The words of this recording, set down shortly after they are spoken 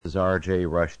is R.J.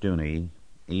 Rushdoony,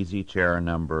 Easy Chair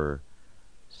number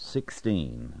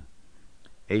 16,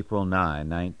 April 9,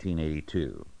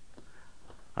 1982.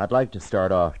 I'd like to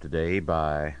start off today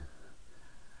by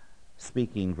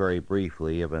speaking very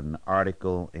briefly of an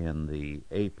article in the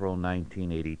April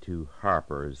 1982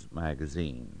 Harper's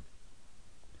Magazine.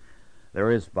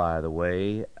 There is, by the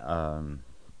way,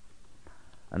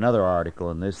 another article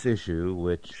in this issue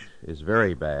which is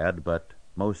very bad but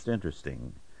most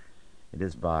interesting. It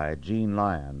is by Gene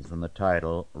Lyons, and the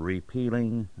title,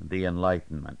 Repealing the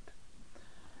Enlightenment.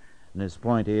 And his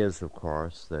point is, of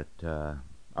course, that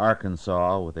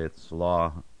Arkansas, with its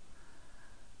law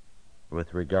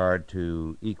with regard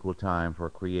to equal time for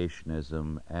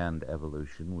creationism and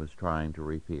evolution, was trying to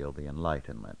repeal the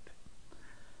Enlightenment.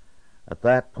 At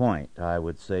that point, I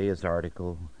would say his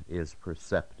article is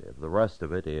perceptive. The rest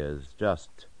of it is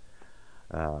just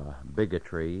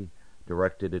bigotry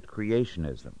directed at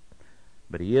creationism.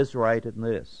 But he is right in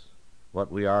this.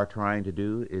 What we are trying to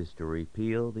do is to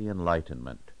repeal the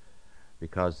Enlightenment,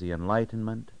 because the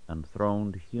Enlightenment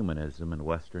enthroned humanism in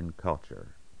Western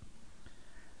culture.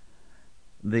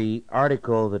 The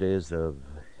article that is of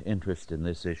interest in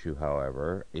this issue,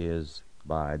 however, is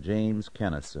by James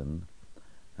Kennison,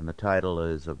 and the title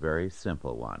is a very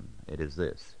simple one. It is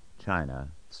this: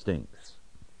 China Stinks.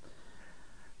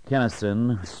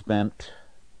 Kennison spent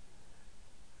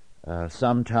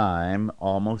some time,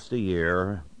 almost a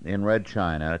year, in Red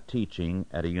China teaching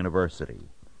at a university.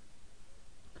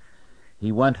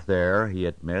 He went there, he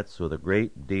admits, with a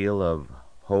great deal of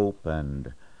hope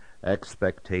and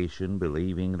expectation,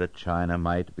 believing that China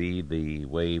might be the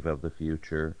wave of the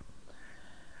future,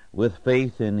 with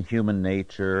faith in human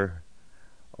nature,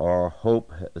 or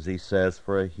hope, as he says,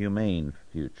 for a humane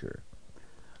future.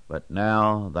 But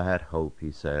now that hope,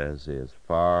 he says, is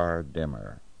far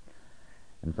dimmer.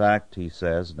 In fact, he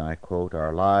says, and I quote,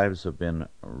 "Our lives have been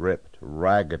ripped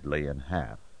raggedly in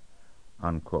half,"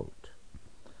 unquote.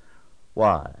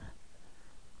 Why?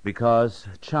 Because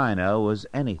China was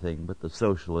anything but the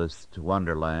socialist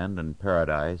wonderland and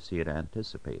paradise he had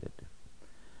anticipated.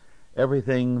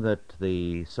 Everything that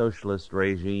the socialist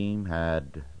regime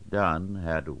had done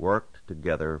had worked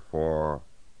together for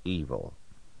evil.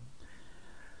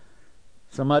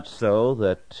 So much so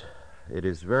that it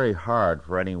is very hard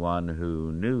for anyone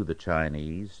who knew the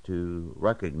Chinese to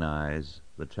recognize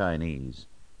the Chinese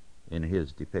in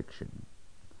his depiction.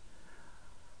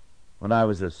 When I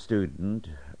was a student,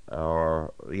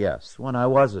 when I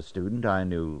was a student, I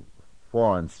knew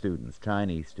foreign students,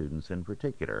 Chinese students in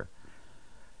particular,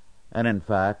 and in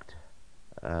fact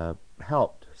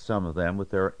helped some of them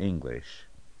with their English,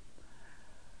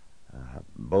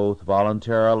 both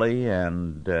voluntarily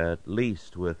and at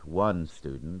least with one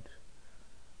student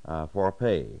for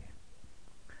pay.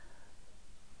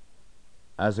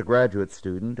 As a graduate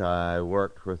student, I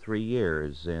worked for 3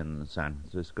 years in San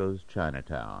Francisco's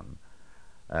Chinatown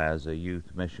as a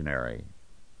youth missionary.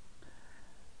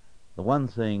 The one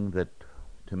thing that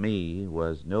to me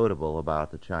was notable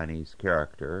about the Chinese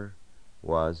character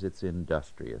was its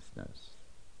industriousness.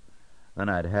 Then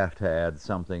I'd have to add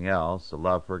something else, a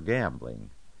love for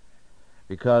gambling,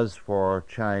 because for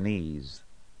Chinese,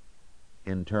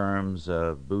 in terms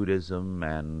of Buddhism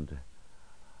and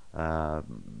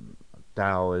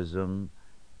Taoism,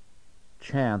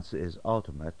 chance is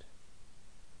ultimate.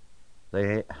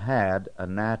 They had a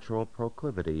natural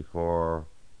proclivity for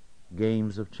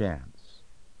games of chance,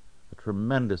 a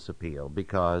tremendous appeal,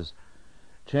 because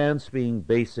chance being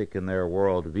basic in their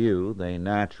world view, they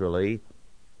naturally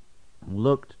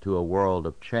looked to a world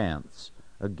of chance,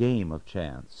 a game of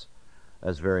chance,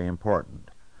 as very important.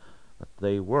 But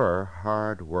they were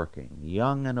hard-working,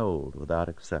 young and old without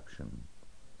exception.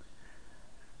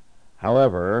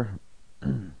 However,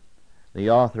 the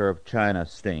author of China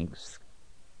Stinks,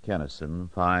 Kennison,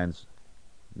 finds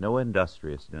no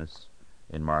industriousness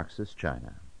in Marxist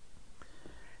China.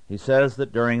 He says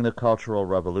that during the Cultural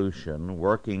Revolution,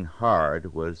 working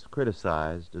hard was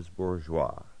criticized as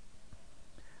bourgeois.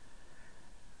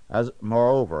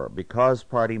 Moreover, because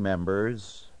party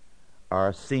members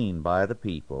are seen by the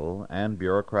people, and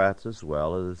bureaucrats as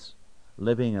well, as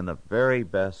living in the very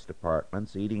best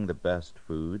apartments, eating the best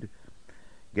food,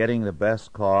 getting the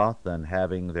best cloth, and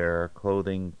having their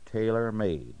clothing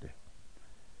tailor-made,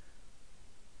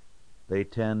 they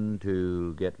tend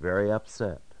to get very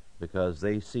upset because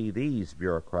they see these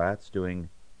bureaucrats doing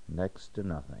next to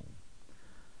nothing.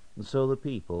 And so the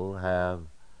people have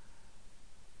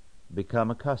become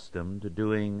accustomed to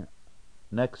doing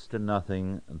next to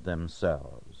nothing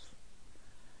themselves.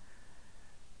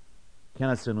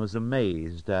 Kennison was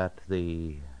amazed at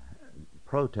the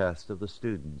protest of the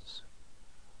students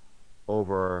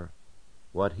over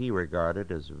what he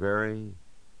regarded as very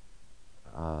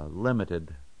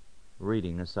limited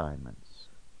reading assignments.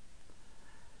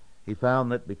 He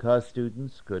found that because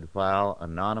students could file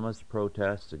anonymous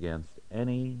protests against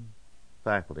any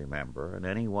faculty member, and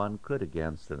anyone could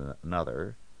against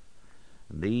another,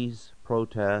 these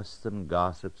protests and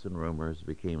gossips and rumors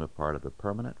became a part of the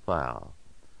permanent file.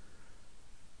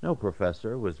 No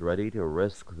professor was ready to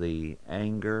risk the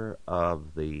anger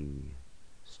of the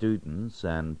students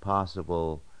and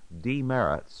possible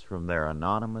demerits from their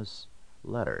anonymous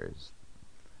letters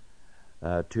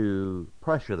to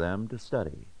pressure them to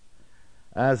study.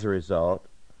 As a result,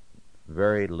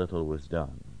 very little was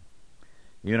done.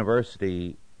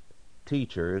 University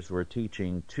teachers were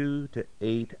teaching 2 to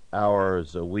 8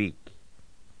 hours a week,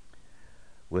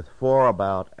 with 4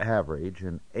 about average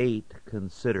and 8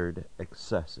 considered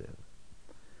excessive.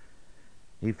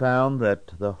 He found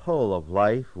that the whole of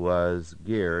life was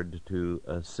geared to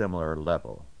a similar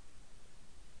level,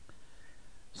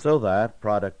 so that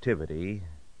productivity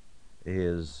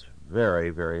is very,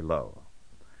 very low.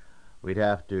 We'd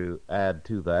have to add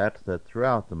to that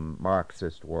throughout the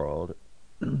Marxist world,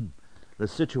 the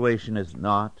situation is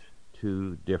not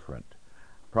too different.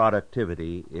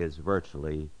 Productivity is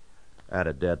virtually at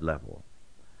a dead level.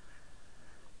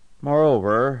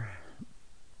 Moreover,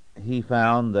 he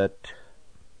found that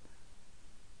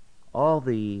all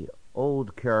the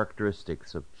old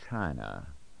characteristics of China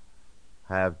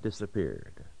have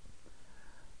disappeared.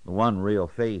 The one real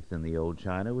faith in the old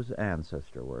China was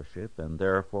ancestor worship, and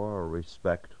therefore a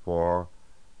respect for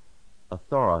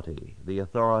authority, the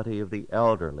authority of the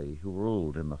elderly who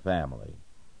ruled in the family.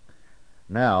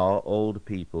 Now, old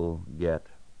people get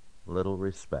little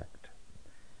respect.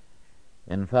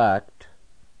 In fact,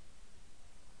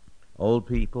 old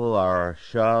people are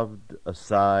shoved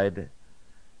aside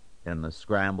in the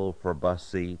scramble for bus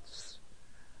seats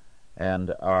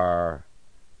and are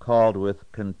called with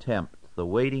contempt the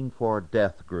waiting for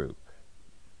death group.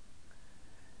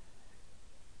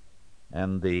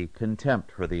 And the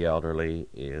contempt for the elderly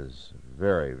is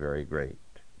very, very great.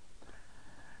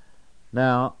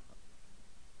 Now,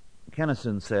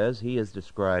 Kennison says he is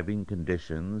describing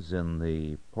conditions in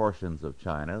the portions of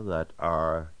China that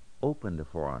are open to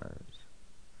foreigners.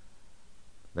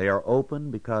 They are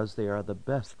open because they are the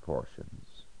best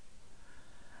portions.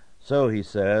 So, he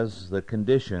says, the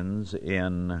conditions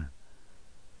in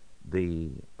the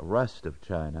rest of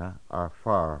China are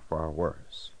far, far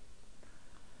worse.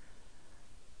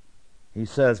 He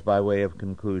says, by way of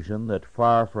conclusion, that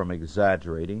far from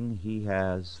exaggerating, he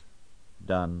has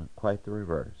done quite the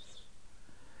reverse.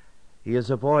 He has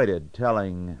avoided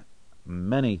telling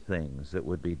many things that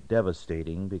would be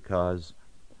devastating because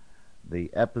the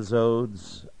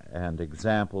episodes and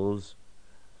examples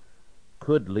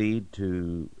could lead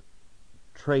to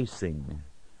tracing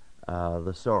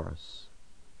the source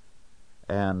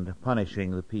and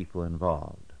punishing the people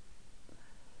involved.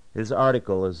 His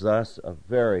article is thus a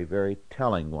very, very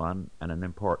telling one and an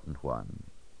important one.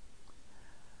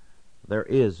 There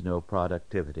is no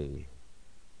productivity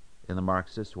in the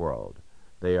Marxist world.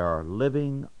 They are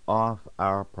living off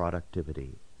our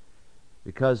productivity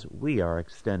because we are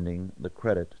extending the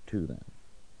credit to them.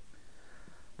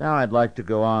 Now I'd like to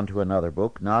go on to another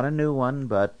book, not a new one,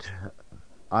 but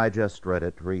I just read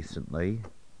it recently,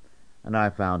 and I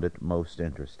found it most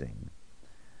interesting.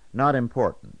 Not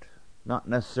important, not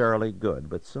necessarily good,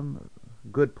 but some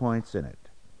good points in it.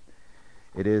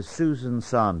 It is Susan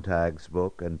Sontag's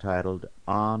book entitled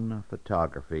On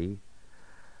Photography,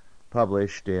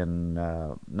 published in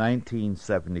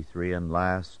 1973 and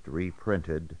last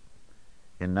reprinted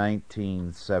in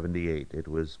 1978. It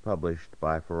was published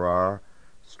by Farrar,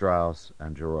 Straus,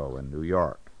 and Giroux in New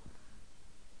York.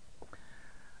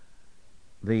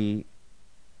 The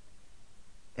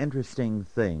interesting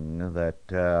thing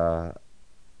that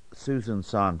Susan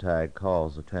Sontag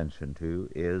calls attention to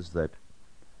is that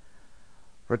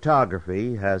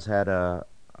photography has had a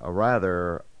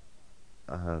rather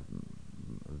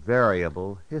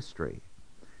variable history.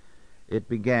 It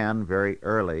began very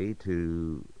early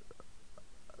to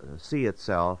see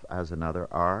itself as another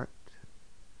art,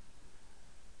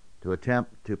 to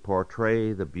attempt to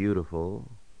portray the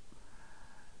beautiful,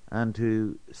 and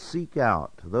to seek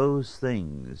out those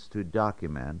things to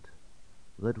document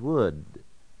that would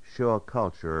show a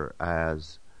culture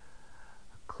as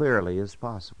clearly as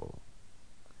possible.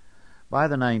 By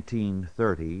the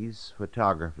 1930s,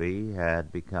 photography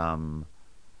had become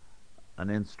an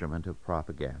instrument of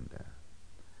propaganda,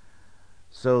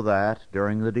 so that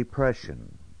during the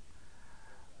Depression,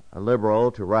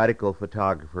 liberal to radical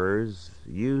photographers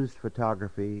used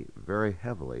photography very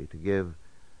heavily to give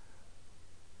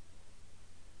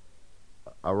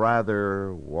a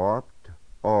rather warped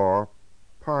or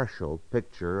partial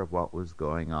picture of what was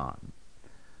going on.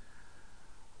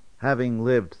 Having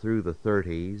lived through the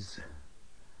 30s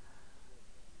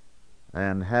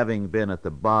and having been at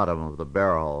the bottom of the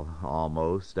barrel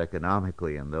almost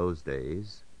economically in those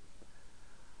days,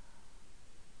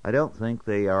 I don't think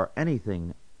they are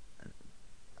anything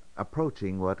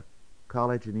approaching what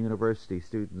college and university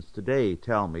students today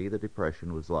tell me the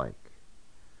Depression was like.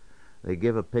 They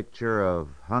give a picture of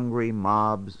hungry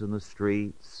mobs in the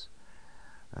streets,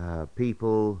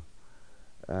 people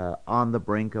on the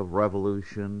brink of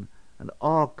revolution, and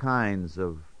all kinds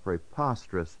of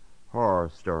preposterous horror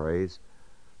stories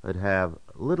that have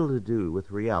little to do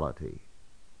with reality.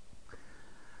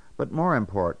 But more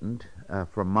important,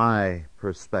 from my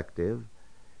perspective,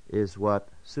 is what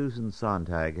Susan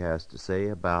Sontag has to say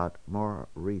about more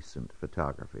recent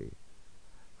photography.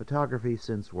 Photography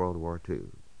since World War II.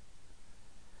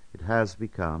 It has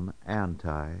become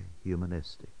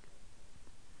anti-humanistic.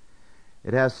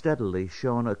 It has steadily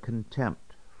shown a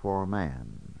contempt for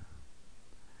man.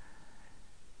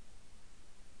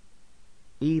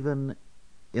 Even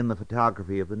in the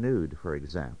photography of the nude, for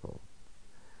example.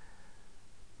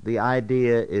 The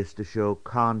idea is to show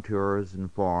contours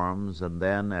and forms, and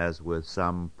then, as with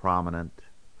some prominent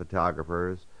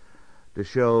photographers, to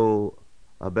show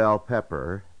a bell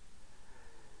pepper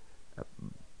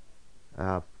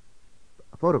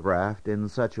photographed in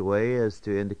such a way as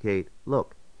to indicate,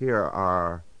 look, here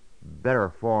are better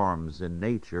forms in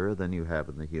nature than you have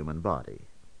in the human body.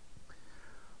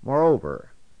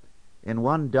 Moreover, in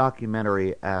one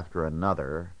documentary after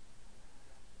another,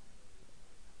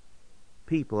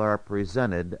 people are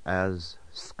presented as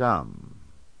scum,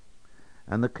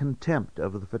 and the contempt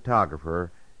of the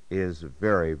photographer is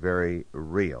very, very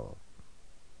real.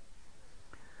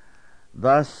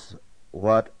 Thus,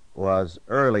 what was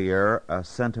earlier a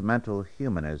sentimental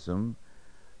humanism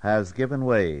has given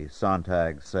way,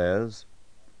 Sontag says,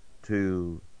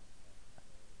 to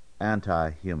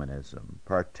anti-humanism,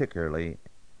 particularly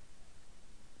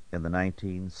in the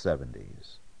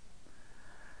 1970s.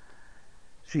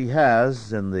 She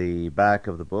has, in the back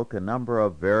of the book, a number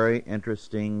of very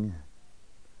interesting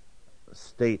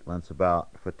statements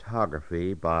about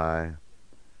photography by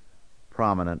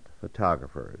prominent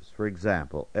photographers. For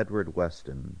example, Edward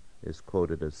Weston is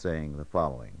quoted as saying the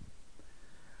following: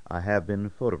 "I have been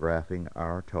photographing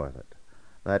our toilet,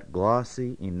 that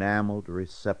glossy, enameled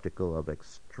receptacle of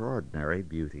extraordinary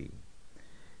beauty.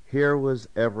 Here was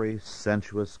every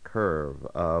sensuous curve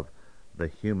of the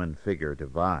human figure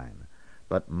divine,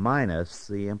 but minus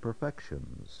the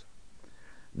imperfections.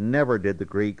 Never did the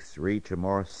Greeks reach a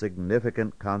more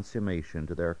significant consummation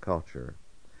to their culture,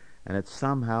 and it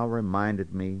somehow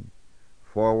reminded me,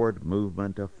 forward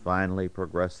movement of finely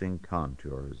progressing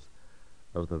contours,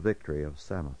 of the victory of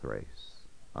Samothrace."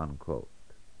 Unquote.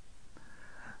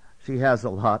 She has a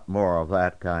lot more of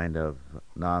that kind of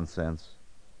nonsense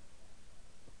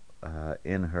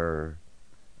in her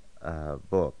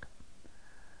book.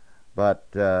 But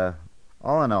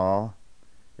all in all,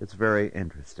 it's very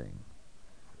interesting.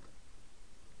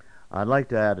 I'd like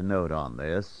to add a note on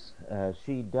this.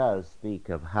 She does speak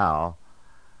of how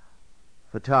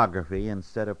photography,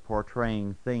 instead of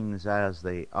portraying things as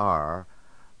they are,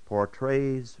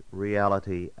 portrays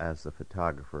reality as the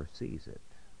photographer sees it.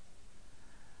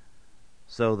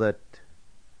 So that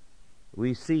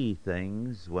we see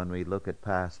things, when we look at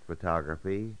past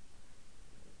photography,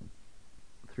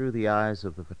 through the eyes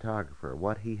of the photographer,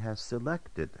 what he has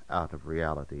selected out of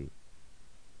reality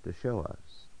to show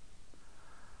us.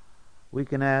 We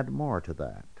can add more to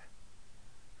that.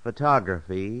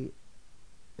 Photography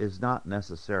is not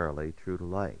necessarily true to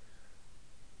life.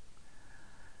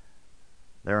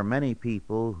 There are many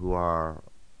people who are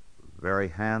very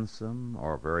handsome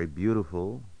or very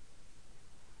beautiful,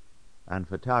 and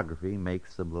photography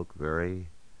makes them look very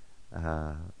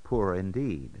poor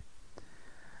indeed.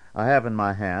 I have in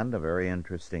my hand a very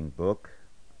interesting book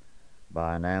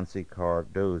by Nancy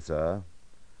Cardoza,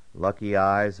 Lucky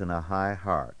Eyes and a High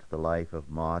Heart, The Life of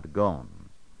Maud Gonne.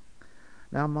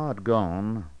 Now, Maud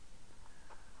Gonne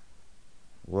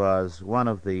was one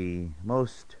of the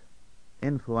most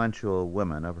influential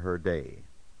women of her day.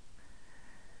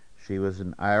 She was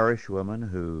an Irish woman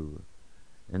who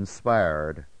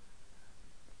inspired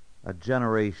a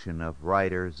generation of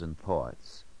writers and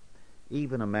poets.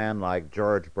 Even a man like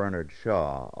George Bernard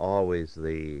Shaw, always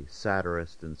the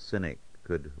satirist and cynic,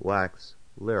 could wax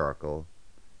lyrical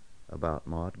about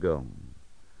Maud Gonne.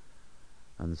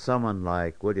 And someone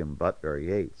like William Butler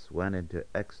Yeats went into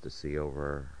ecstasy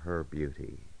over her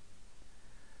beauty.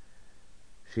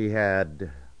 She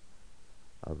had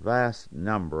a vast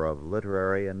number of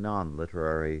literary and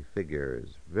non-literary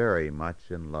figures very much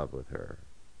in love with her.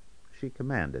 She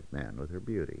commanded men with her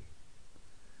beauty.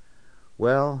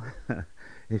 Well,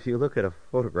 if you look at a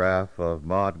photograph of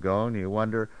Maud Gonne, you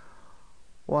wonder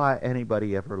why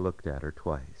anybody ever looked at her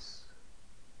twice.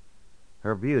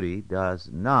 Her beauty does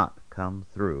not come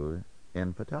through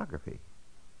in photography.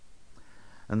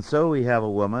 And so we have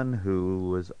a woman who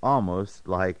was almost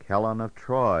like Helen of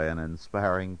Troy in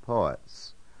inspiring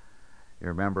poets. You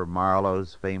remember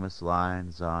Marlowe's famous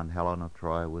lines on Helen of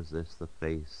Troy, "Was this the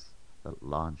face that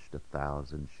launched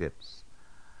 1,000 ships?"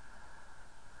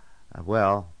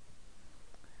 Well,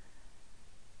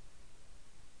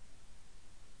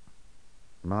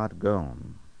 Maud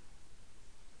Gonne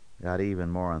got even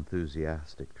more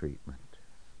enthusiastic treatment.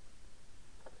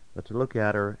 But to look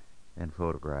at her in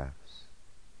photographs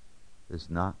is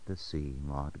not to see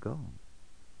Maud Gonne.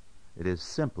 It is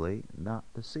simply not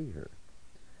to see her.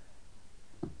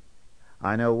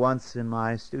 I know once in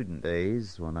my student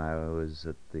days, when I was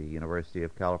at the University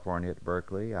of California at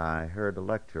Berkeley, I heard a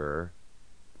lecturer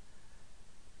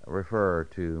refer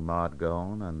to Maud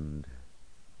Gonne and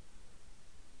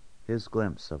his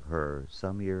glimpse of her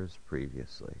some years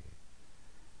previously,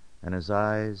 and his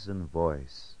eyes and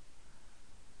voice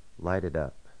lighted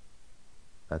up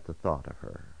at the thought of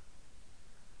her.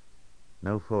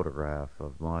 No photograph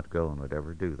of Maud Gonne would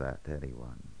ever do that to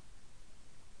anyone.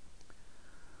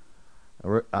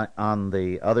 On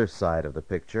the other side of the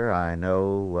picture, I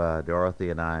know Dorothy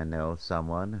and I know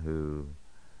someone who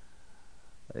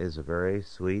is a very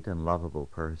sweet and lovable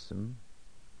person.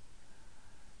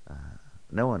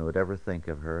 No one would ever think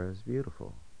of her as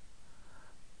beautiful.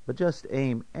 But just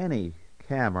aim any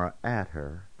camera at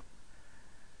her,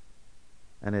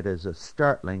 and it is a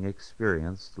startling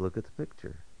experience to look at the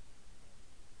picture.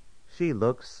 She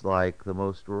looks like the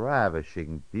most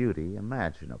ravishing beauty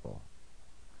imaginable.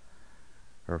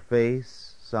 Her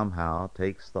face somehow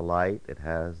takes the light. It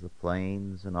has the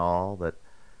planes and all that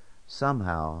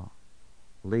somehow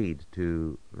lead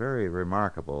to very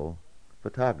remarkable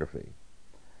photography.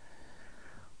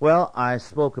 Well, I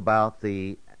spoke about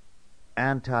the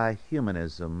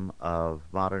anti-humanism of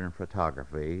modern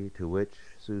photography, to which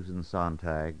Susan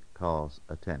Sontag calls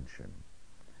attention.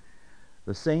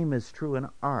 The same is true in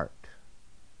art.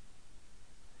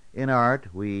 In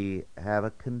art, we have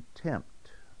a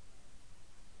contempt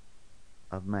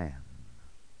of man,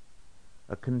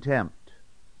 a contempt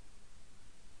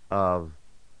of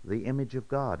the image of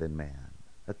God in man,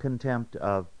 a contempt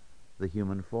of the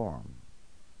human form.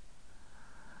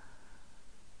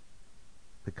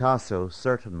 Picasso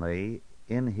certainly,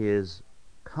 in his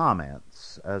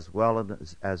comments as well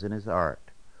as in his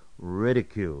art,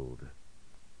 ridiculed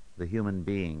the human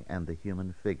being and the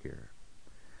human figure.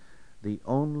 The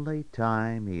only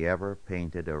time he ever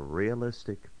painted a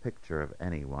realistic picture of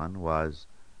anyone was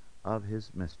of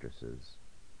his mistresses,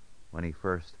 when he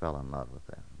first fell in love with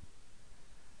them.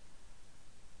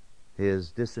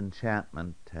 His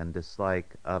disenchantment and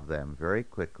dislike of them very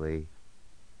quickly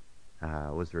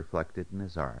was reflected in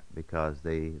his art, because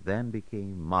they then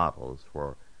became models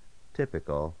for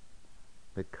typical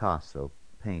Picasso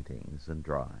paintings and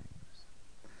drawings.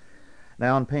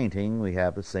 Now in painting we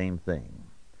have the same thing.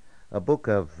 A book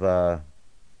of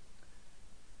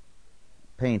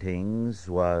paintings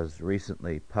was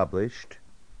recently published.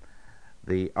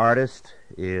 The artist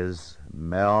is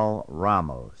Mel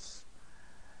Ramos,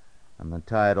 and the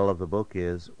title of the book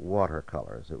is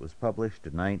Watercolors. It was published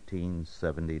in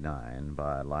 1979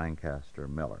 by Lancaster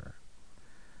Miller.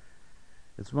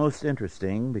 It's most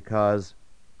interesting because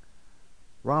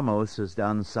Ramos has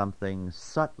done something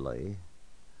subtly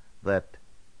that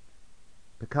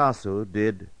Picasso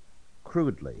did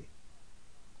crudely.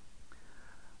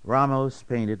 Ramos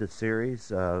painted a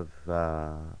series of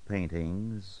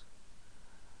paintings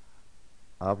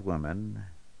of women,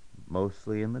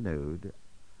 mostly in the nude,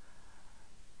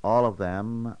 all of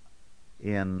them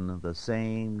in the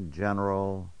same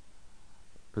general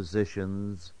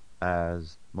positions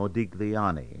as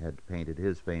Modigliani had painted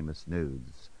his famous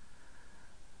nudes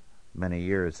many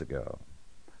years ago.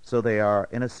 So they are,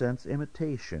 in a sense,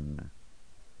 imitation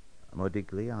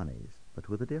Modigliani's, but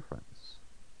with a difference.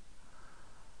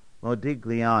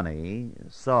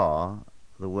 Modigliani saw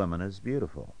the woman as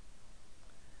beautiful.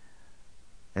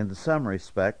 In some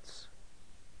respects,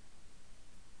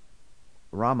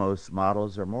 Ramos'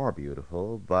 models are more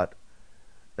beautiful, but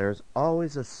there's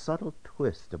always a subtle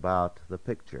twist about the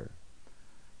picture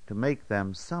to make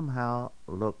them somehow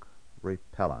look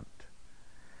repellent.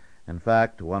 In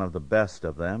fact, one of the best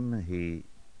of them he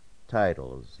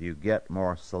titles, "You Get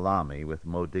More Salami with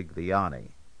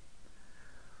Modigliani,"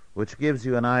 which gives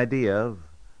you an idea of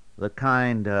the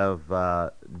kind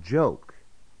of joke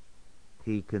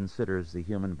he considers the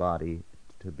human body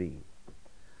to be.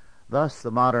 Thus,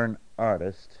 the modern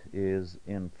artist is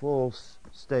in full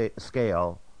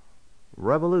scale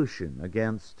revolution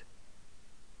against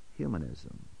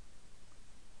humanism.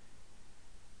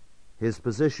 His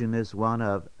position is one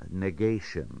of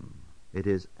negation. It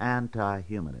is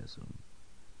anti-humanism.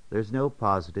 There's no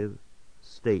positive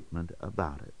statement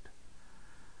about it.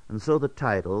 And so the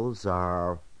titles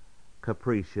are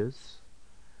capricious.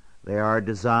 They are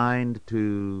designed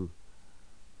to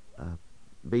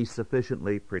be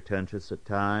sufficiently pretentious at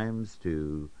times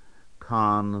to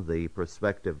con the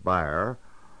prospective buyer,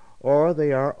 or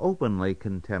they are openly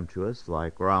contemptuous,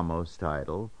 like Ramo's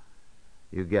title,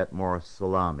 "You Get More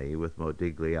Salami with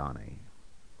Modigliani."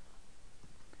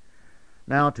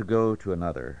 Now to go to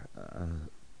another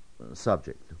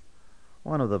subject.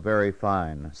 One of the very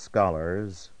fine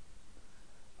scholars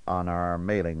on our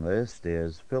mailing list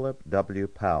is Philip W.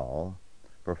 Powell,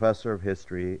 professor of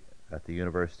history at the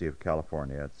University of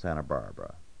California at Santa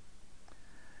Barbara.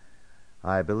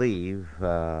 I believe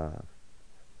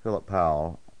Philip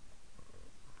Powell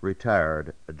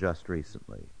retired just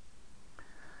recently.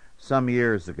 Some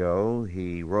years ago,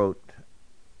 he wrote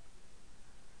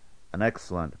an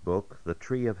excellent book, The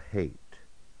Tree of Hate,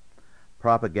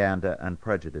 Propaganda and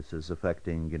Prejudices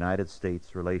Affecting United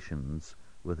States Relations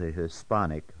with the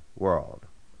Hispanic World.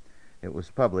 It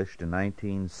was published in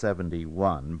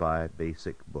 1971 by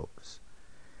Basic Books.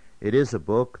 It is a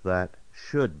book that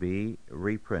should be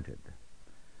reprinted.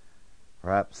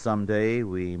 Perhaps someday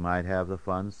we might have the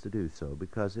funds to do so,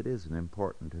 because it is an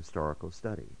important historical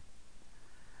study.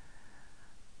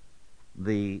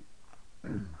 The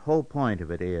whole point of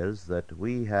it is that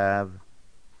we have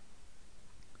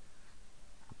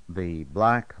the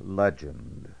black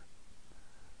legend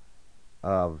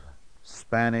of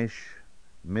Spanish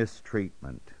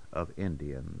mistreatment of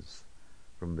Indians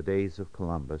from the days of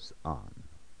Columbus on.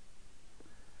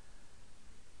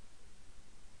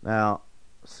 Now,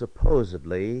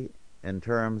 supposedly, in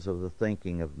terms of the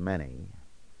thinking of many,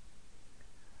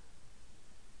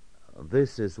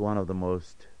 this is one of the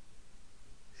most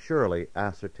surely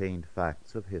ascertained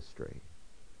facts of history.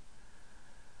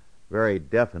 Very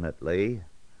definitely,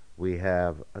 we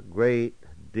have a great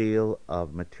deal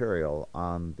of material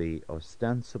on the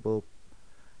ostensible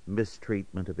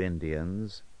mistreatment of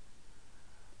Indians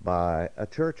by a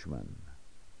churchman,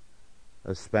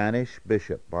 a Spanish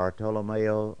bishop,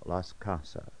 Bartolomeo Las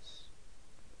Casas.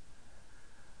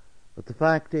 But the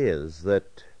fact is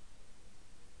that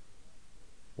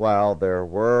while there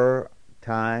were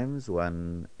times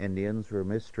when Indians were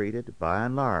mistreated, by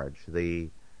and large,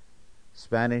 the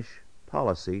Spanish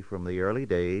policy from the early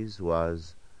days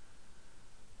was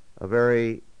a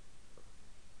very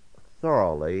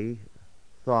thoroughly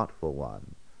thoughtful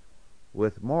one,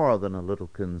 with more than a little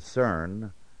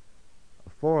concern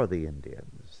for the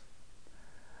Indians.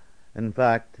 In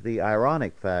fact, the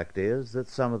ironic fact is that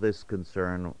some of this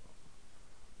concern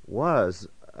was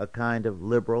a kind of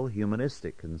liberal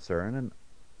humanistic concern, and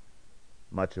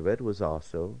much of it was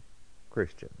also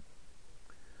Christian.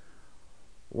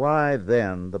 Why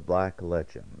then the black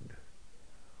legend?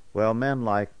 Well, men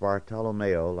like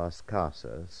Bartolomeo Las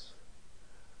Casas,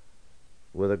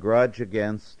 with a grudge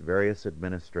against various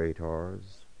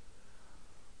administrators,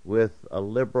 with a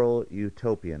liberal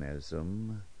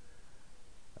utopianism,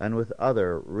 and with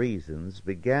other reasons,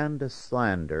 began to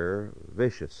slander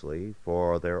viciously,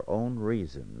 for their own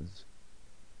reasons,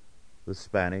 the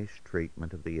Spanish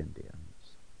treatment of the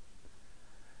Indians.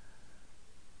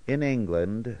 In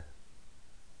England,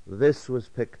 this was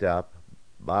picked up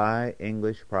by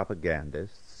English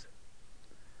propagandists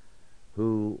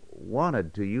who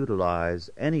wanted to utilize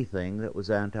anything that was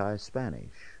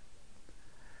anti-Spanish.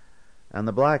 And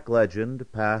the black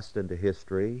legend passed into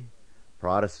history.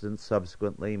 Protestants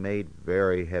subsequently made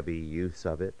very heavy use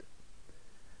of it,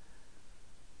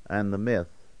 and the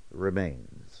myth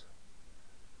remains.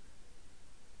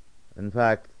 In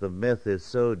fact, the myth is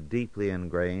so deeply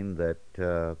ingrained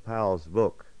that Powell's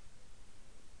book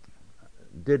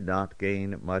did not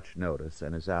gain much notice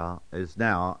and is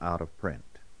now out of print.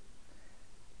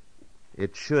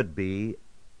 It should be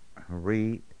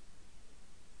reprinted.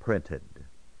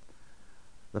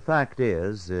 The fact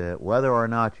is, whether or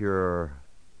not you're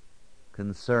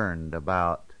concerned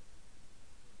about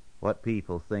what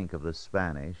people think of the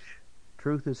Spanish,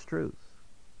 truth is truth.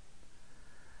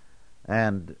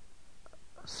 And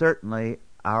certainly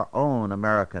our own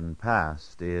American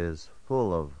past is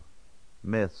full of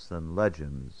myths and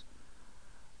legends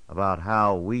about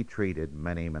how we treated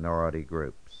many minority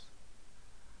groups.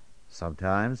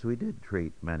 Sometimes we did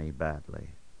treat many badly.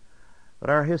 But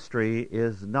our history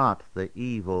is not the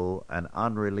evil and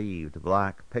unrelieved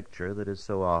black picture that is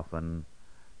so often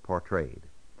portrayed.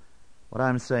 What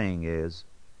I'm saying is,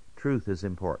 truth is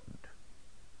important,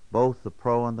 both the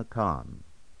pro and the con.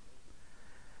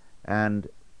 And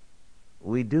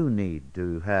we do need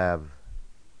to have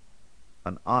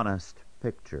an honest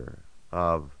picture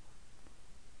of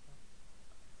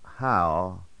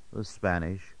how the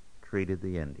Spanish treated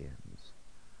the Indians.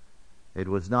 It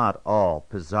was not all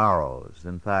Pizarro's.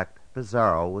 In fact,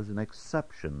 Pizarro was an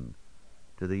exception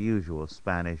to the usual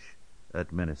Spanish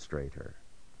administrator.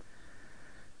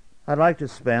 I'd like to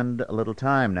spend a little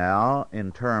time now,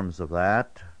 in terms of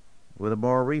that, with a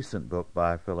more recent book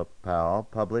by Philip Powell,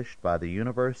 published by the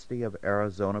University of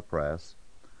Arizona Press,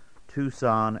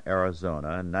 Tucson,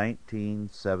 Arizona,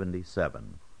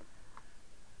 1977.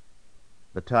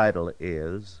 The title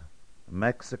is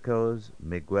Mexico's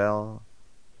Miguel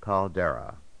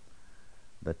Caldera,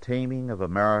 The Taming of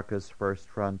America's First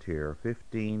Frontier,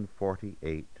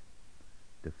 1548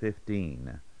 to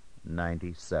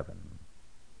 1597.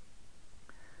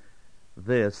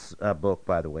 This book,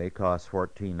 by the way, costs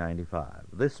 $14.95.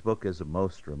 This book is a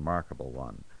most remarkable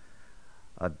one,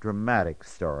 a dramatic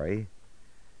story,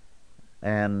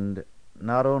 and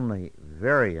not only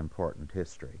very important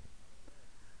history,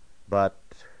 but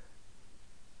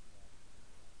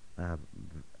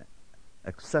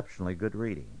exceptionally good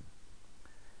reading.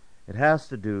 It has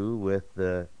to do with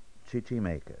the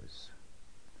Chichimecas,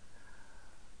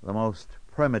 the most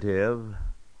primitive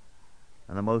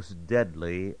and the most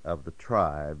deadly of the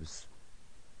tribes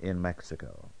in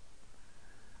Mexico.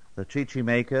 The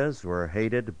Chichimecas were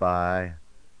hated by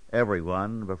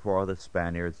everyone before the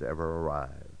Spaniards ever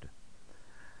arrived.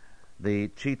 The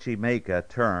Chichimeca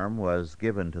term was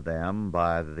given to them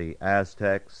by the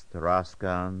Aztecs,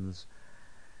 Tarascans,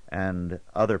 and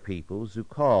other peoples who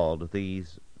called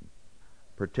these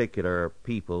particular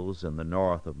peoples in the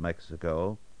north of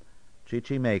Mexico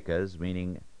Chichimecas,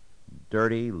 meaning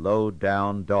dirty,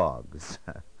 low-down dogs.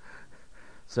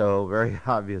 So very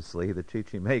obviously the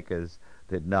Chichimecas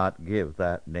did not give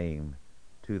that name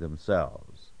to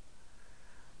themselves.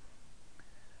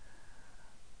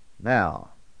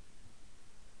 Now,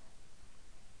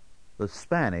 the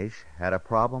Spanish had a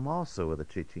problem also with the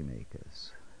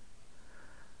Chichimecas.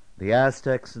 The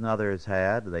Aztecs and others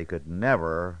had. They could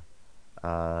never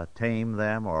tame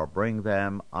them or bring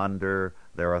them under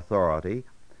their authority.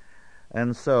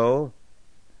 And so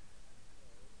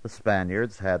the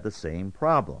Spaniards had the same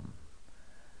problem.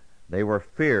 They were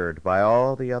feared by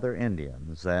all the other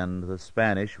Indians, and the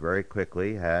Spanish very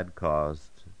quickly had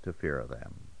cause to fear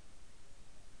them.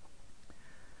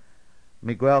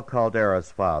 Miguel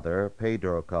Caldera's father,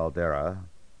 Pedro Caldera,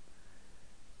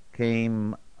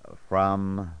 came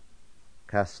from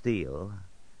Castile.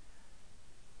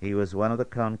 He was one of the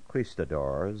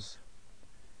conquistadors,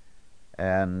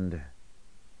 and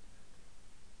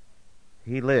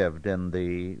he lived in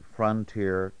the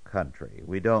frontier country.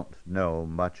 We don't know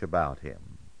much about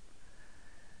him.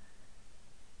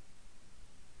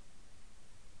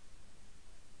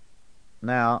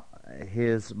 Now,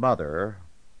 his mother,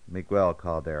 Miguel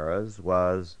Caldera's,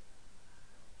 was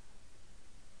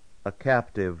a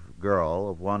captive girl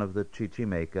of one of the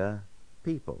Chichimeca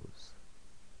peoples.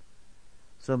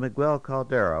 So Miguel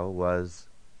Caldera was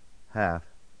half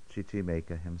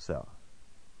Chichimeca himself.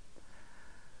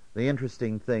 The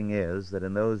interesting thing is that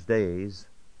in those days,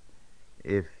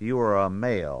 if you were a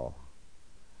male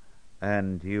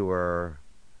and you were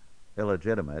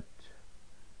illegitimate,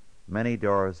 many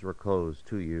doors were closed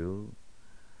to you,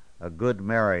 a good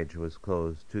marriage was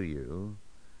closed to you,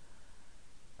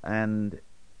 and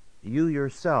you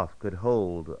yourself could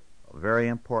hold a very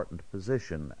important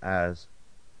position, as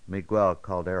Miguel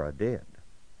Caldera did.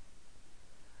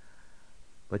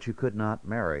 But you could not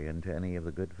marry into any of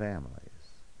the good families.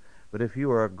 But if you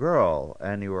were a girl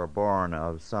and you were born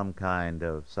of some kind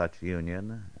of such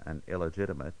union, and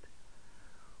illegitimate,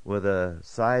 with a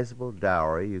sizable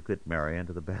dowry, you could marry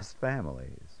into the best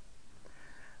families.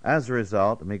 As a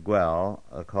result, Miguel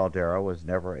Caldera was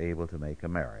never able to make a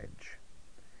marriage.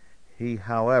 He,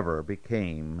 however,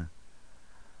 became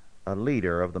a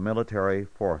leader of the military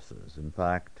forces. In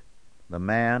fact, the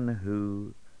man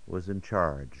who was in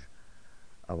charge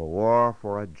of a war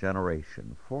for a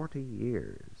generation, 40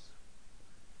 years,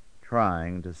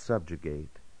 trying to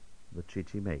subjugate the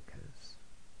Chichimecas.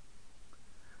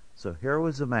 So here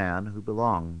was a man who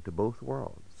belonged to both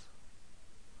worlds.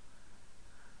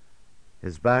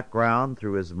 His background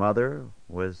through his mother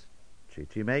was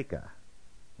Chichimeca,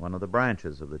 one of the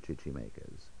branches of the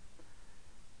Chichimecas.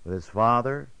 With his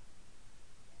father,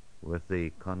 with the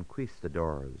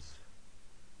conquistadors,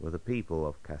 with the people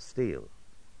of Castile.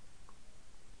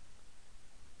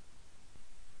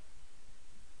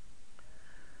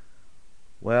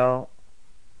 Well,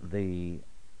 the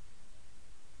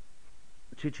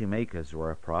Chichimecas were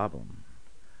a problem.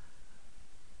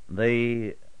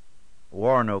 They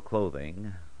wore no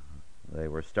clothing. They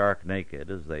were stark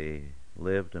naked as they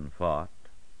lived and fought.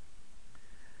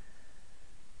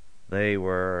 They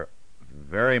were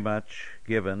very much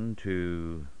given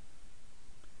to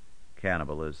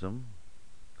cannibalism.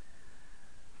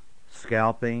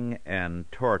 Scalping and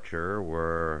torture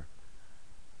were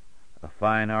a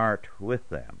fine art with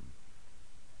them.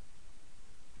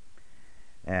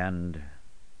 And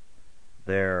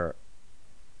their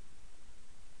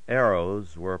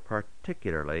arrows were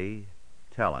particularly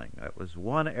telling. It was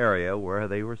one area where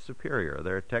they were superior.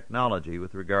 Their technology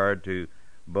with regard to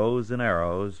bows and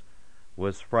arrows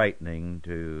was frightening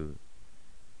to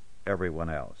everyone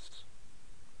else.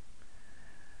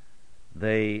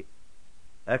 They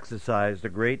exercised a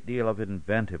great deal of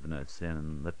inventiveness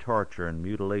in the torture and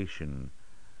mutilation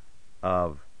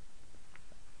of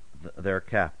their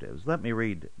captives. Let me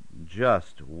read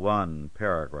just one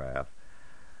paragraph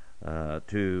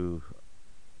to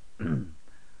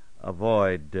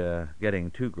avoid getting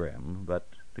too grim, but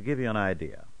to give you an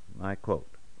idea. I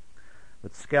quote,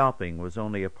 "But scalping was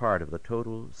only a part of the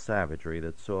total savagery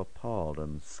that so appalled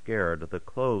and scared the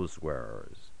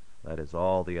clothes-wearers, that is,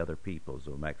 all the other peoples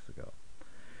of Mexico.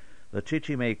 The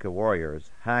Chichimeca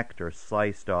warriors hacked or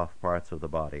sliced off parts of the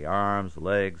body, arms,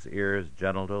 legs, ears,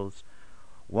 genitals,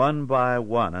 one by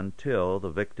one until the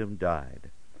victim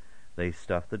died. They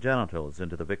stuffed the genitals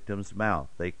into the victim's mouth.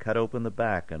 They cut open the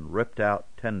back and ripped out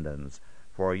tendons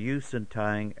for use in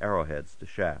tying arrowheads to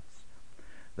shafts.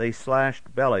 They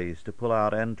slashed bellies to pull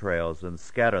out entrails and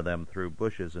scatter them through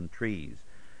bushes and trees.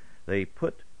 They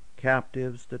put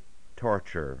captives to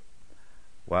torture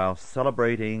while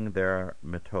celebrating their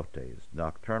mitotes,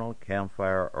 nocturnal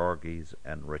campfire orgies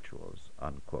and rituals,"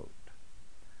 unquote.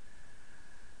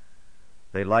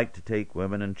 They liked to take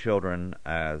women and children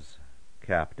as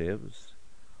captives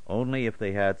only if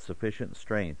they had sufficient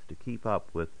strength to keep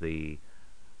up with the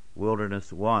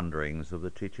wilderness wanderings of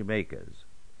the Chichimecas.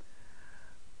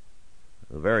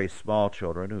 The very small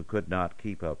children who could not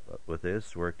keep up with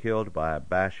this were killed by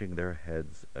bashing their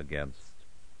heads against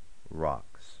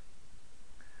rocks.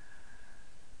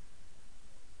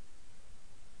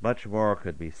 Much more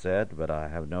could be said, but I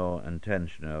have no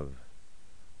intention of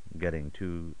getting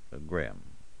too grim.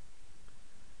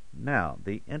 Now,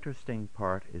 the interesting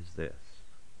part is this.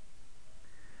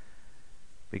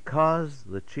 Because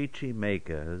the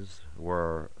Chichimecas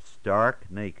were stark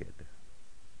naked,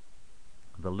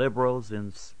 the liberals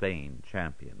in Spain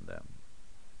championed them.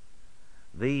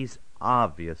 These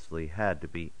obviously had to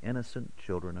be innocent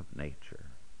children of nature.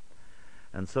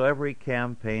 And so every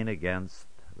campaign against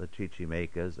the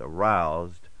Chichimecas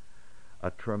aroused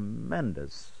a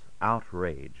tremendous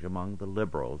outrage among the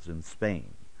liberals in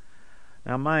Spain.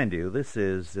 Now, mind you, this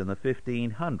is in the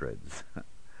 1500s.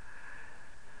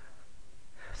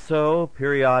 So,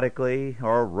 periodically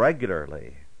or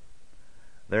regularly,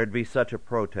 there'd be such a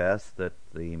protest that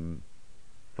the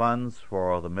funds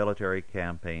for the military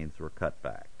campaigns were cut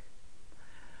back.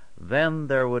 Then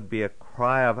there would be a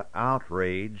cry of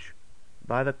outrage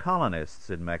by the colonists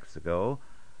in Mexico,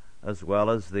 as well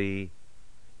as the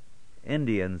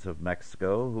Indians of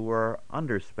Mexico who were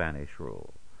under Spanish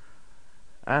rule.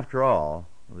 After all,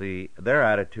 their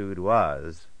attitude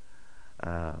was,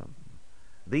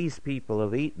 these people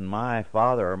have eaten my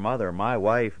father or mother, my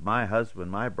wife, my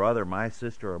husband, my brother, my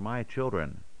sister, or my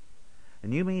children.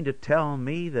 And you mean to tell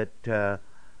me that the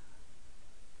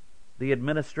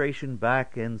administration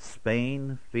back in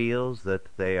Spain feels that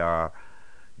they are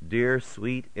dear,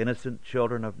 sweet, innocent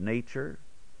children of nature?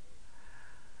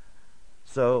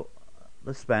 So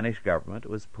the Spanish government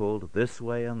was pulled this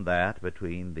way and that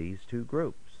between these two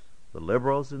groups, the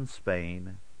liberals in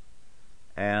Spain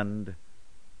and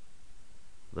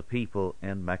the people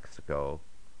in Mexico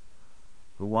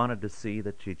who wanted to see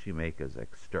the Chichimecas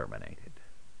exterminated.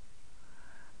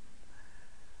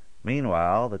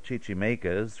 Meanwhile, the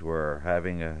Chichimecas were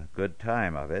having a good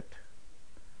time of it,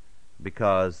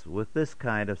 because with this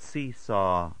kind of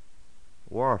seesaw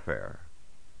warfare,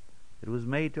 it was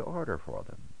made to order for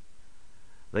them.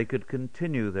 They could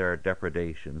continue their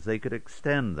depredations. They could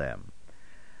extend them.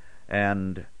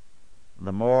 And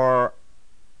the more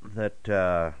that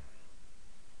the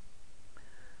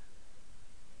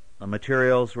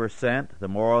materials were sent, the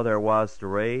more there was to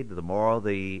raid, the more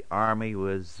the army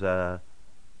was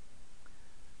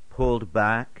pulled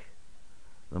back,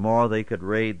 the more they could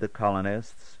raid the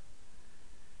colonists.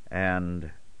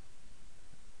 And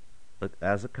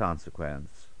as a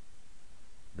consequence,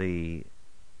 the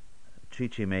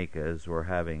Chichimecas were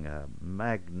having a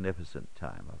magnificent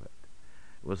time of it.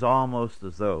 It was almost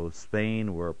as though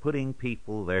Spain were putting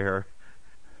people there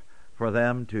for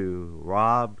them to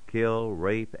rob, kill,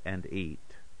 rape, and eat,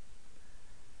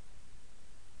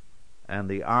 and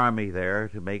the army there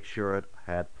to make sure it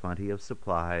had plenty of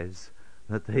supplies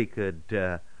that they could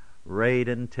raid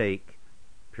and take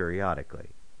periodically.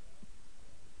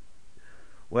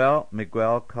 Well,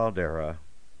 Miguel Caldera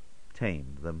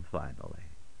tamed them finally.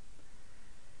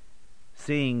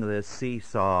 Seeing this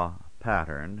seesaw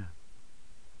pattern,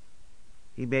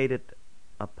 he made it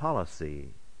a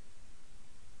policy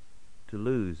to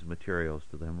lose materials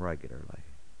to them regularly,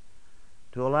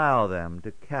 to allow them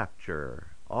to capture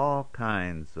all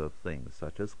kinds of things,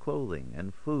 such as clothing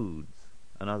and foods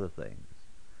and other things,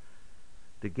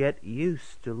 to get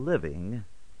used to living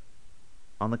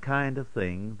on the kind of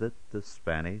thing that the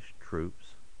Spanish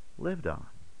troops lived on.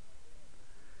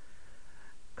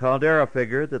 Caldera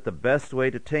figured that the best way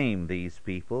to tame these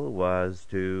people was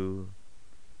to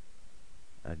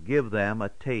give them a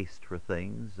taste for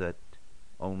things that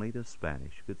only the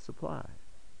Spanish could supply.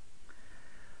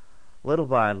 Little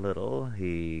by little,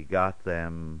 he got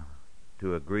them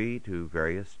to agree to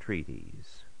various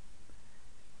treaties.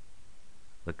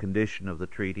 The condition of the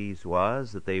treaties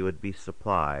was that they would be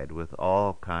supplied with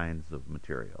all kinds of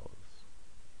materials,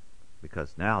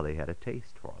 because now they had a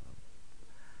taste for them.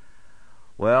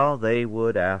 Well, they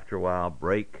would after a while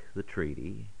break the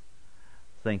treaty,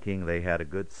 thinking they had a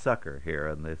good sucker here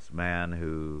in this man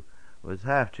who was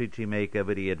half Chichimeca,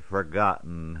 but he'd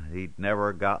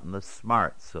never gotten the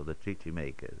smarts of the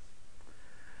Chichimecas.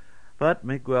 But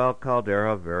Miguel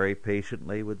Caldera very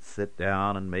patiently would sit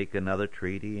down and make another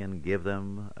treaty and give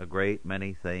them a great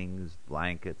many things,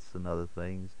 blankets and other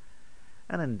things.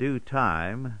 And in due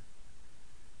time,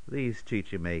 these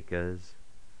Chichimecas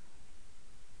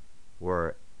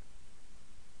were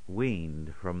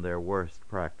weaned from their worst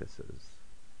practices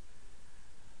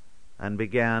and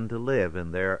began to live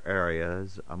in their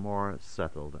areas a more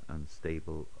settled and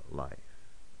stable life.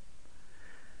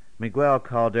 Miguel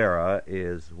Caldera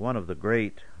is one of the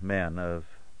great men of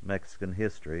Mexican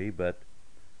history, but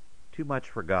too much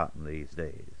forgotten these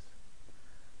days.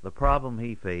 The problem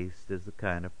he faced is the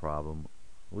kind of problem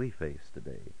we face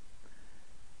today.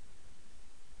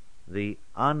 The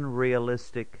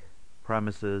unrealistic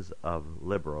premises of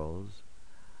liberals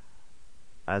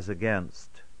as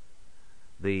against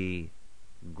the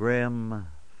grim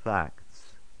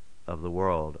facts of the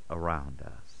world around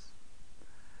us.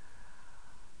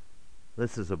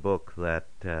 This is a book that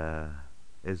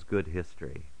is good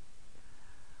history.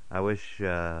 I wish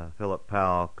Philip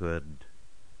Powell could,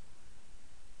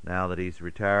 now that he's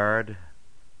retired,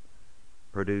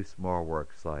 produce more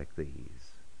works like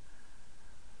these.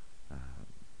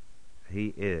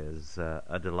 He is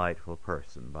a delightful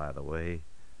person, by the way,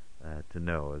 to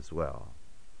know as well.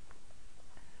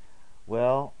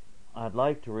 Well, I'd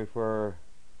like to refer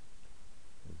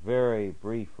very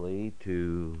briefly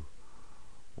to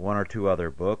one or two other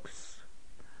books,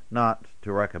 not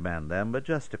to recommend them, but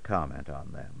just to comment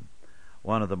on them.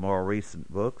 One of the more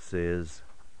recent books is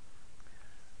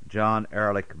John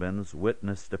Ehrlichman's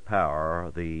Witness to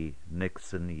Power, The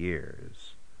Nixon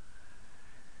Years.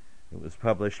 It was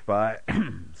published by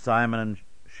Simon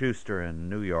 & Schuster in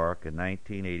New York in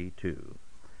 1982.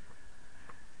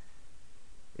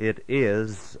 It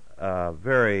is a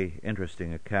very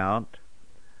interesting account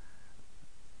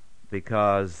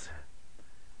because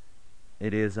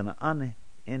it is an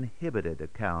uninhibited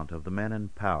account of the men in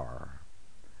power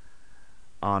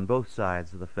on both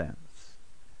sides of the fence.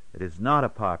 It is not a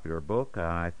popular book,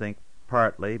 I think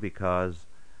partly because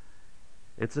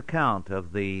its account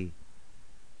of the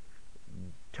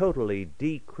totally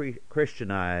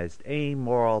de-Christianized,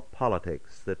 amoral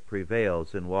politics that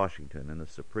prevails in Washington, in the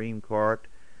Supreme Court,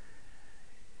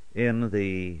 in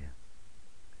the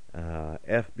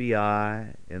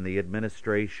FBI, in the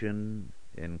administration,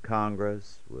 in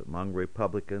Congress, among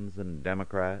Republicans and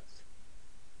Democrats,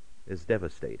 is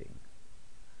devastating.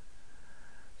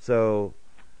 So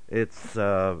it's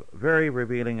a very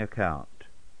revealing account,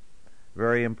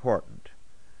 very important.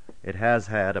 It has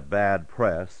had a bad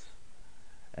press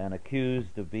and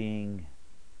accused of being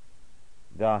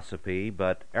gossipy,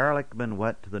 but Ehrlichman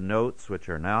went to the notes, which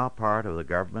are now part of the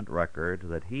government record,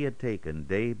 that he had taken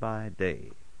day by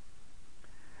day,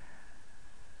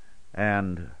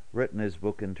 and written his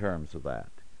book in terms of that.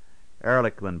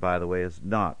 Ehrlichman, by the way, is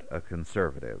not a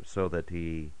conservative, so that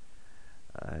he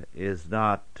is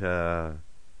not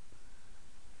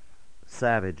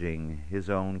savaging his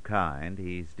own kind.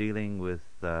 He's dealing with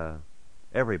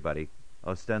everybody,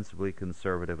 ostensibly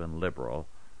conservative and liberal,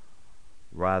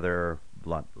 rather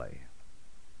bluntly.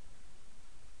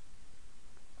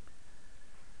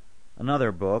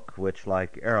 Another book, which,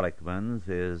 like Ehrlichman's,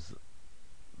 is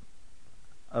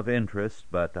of interest,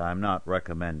 but I'm not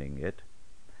recommending it,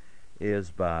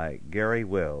 is by Gary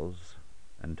Wills,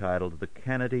 entitled The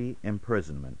Kennedy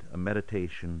Imprisonment, A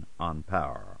Meditation on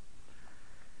Power.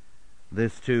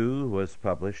 This, too, was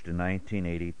published in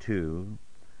 1982.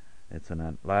 It's an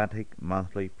Atlantic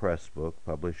Monthly Press book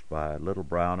published by Little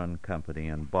Brown and Company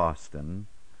in Boston.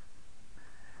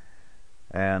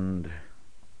 And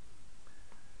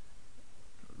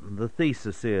the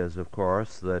thesis is, of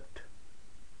course, that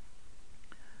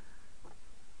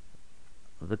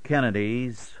the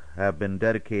Kennedys have been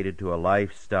dedicated to a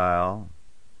lifestyle,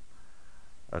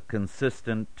 a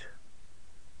consistent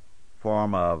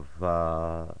form of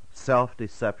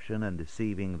self-deception and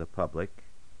deceiving the public.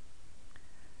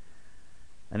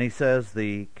 And he says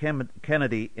the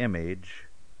Kennedy image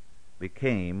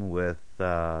became, with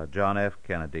John F.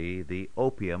 Kennedy, the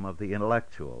opium of the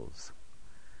intellectuals,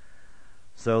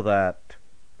 so that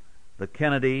the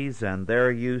Kennedys and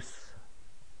their use,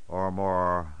 or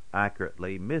more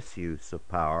accurately, misuse of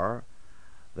power,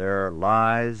 their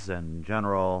lies and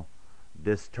general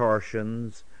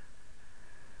distortions,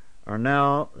 are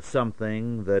now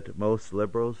something that most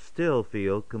liberals still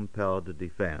feel compelled to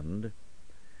defend,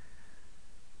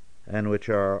 and which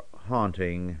are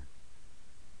haunting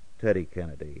Teddy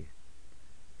Kennedy,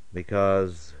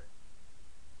 because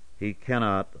he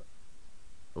cannot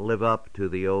live up to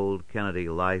the old Kennedy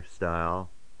lifestyle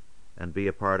and be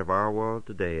a part of our world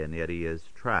today, and yet he is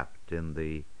trapped in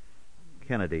the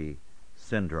Kennedy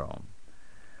syndrome.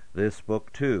 This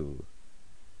book, too,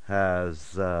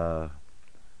 has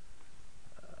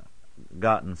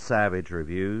gotten savage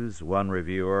reviews. One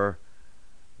reviewer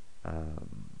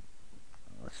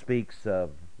speaks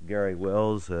of Gary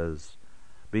Wills as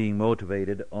being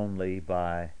motivated only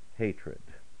by hatred.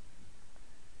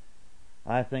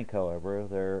 I think, however,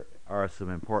 there are some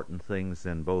important things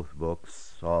in both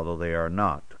books, although they are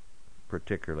not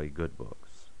particularly good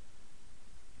books.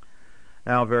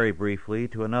 Now, very briefly,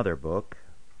 to another book,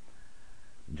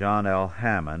 John L.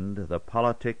 Hammond, The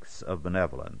Politics of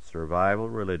Benevolence, Revival,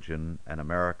 Religion, and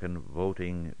American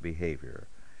Voting Behavior,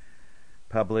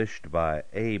 published by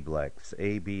Ablex,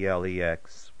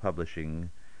 A-B-L-E-X, Publishing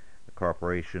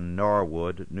Corporation,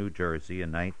 Norwood, New Jersey,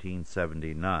 in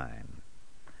 1979.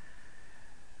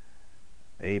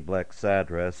 Ablex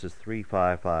address is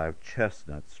 355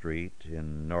 Chestnut Street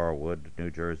in Norwood, New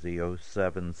Jersey,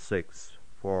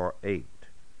 07648.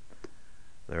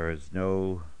 There is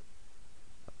no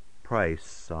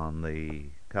price on the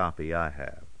copy I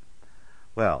have.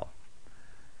 Well,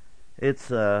 it's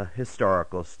a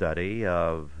historical study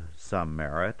of some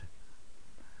merit,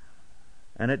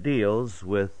 and it deals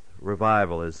with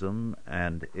revivalism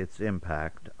and its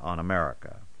impact on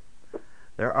America.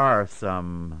 There are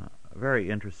some very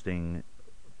interesting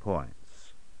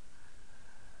points.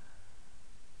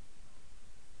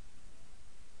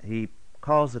 He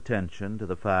calls attention to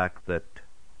the fact that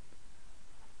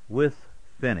with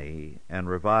Finney and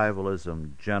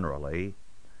revivalism generally,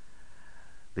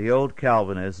 the old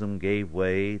Calvinism gave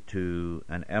way to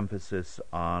an emphasis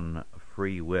on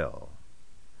free will.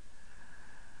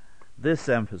 This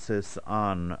emphasis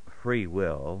on free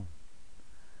will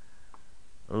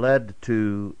led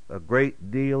to a great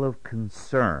deal of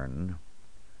concern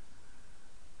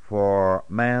for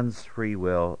man's free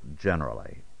will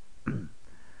generally.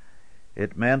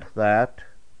 It meant that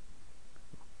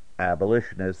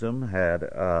abolitionism had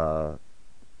a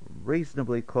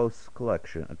reasonably close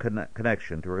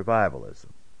connection to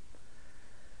revivalism,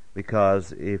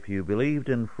 because if you believed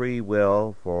in free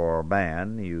will for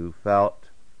man, you felt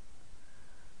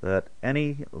that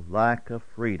any lack of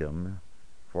freedom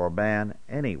for man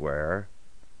anywhere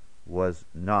was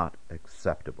not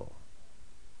acceptable.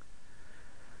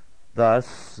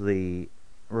 Thus, the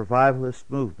revivalist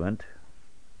movement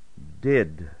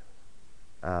did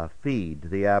feed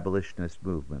the abolitionist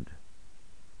movement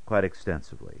quite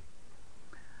extensively.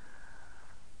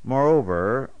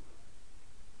 Moreover,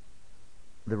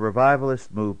 the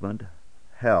revivalist movement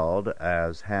held,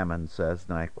 as Hammond says,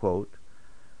 and I quote,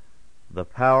 "The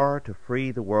power to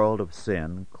free the world of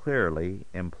sin clearly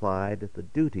implied the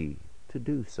duty to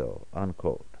do so,"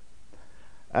 unquote.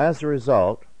 As a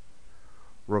result,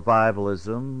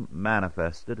 revivalism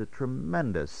manifested a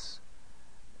tremendous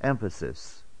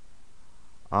emphasis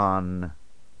on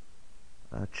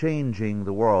changing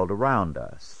the world around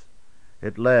us.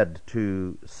 It led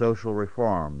to social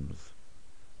reforms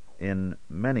in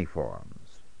many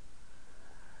forms.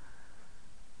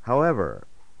 However,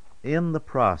 in the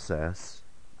process,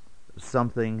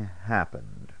 something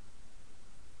happened.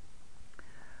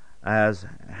 As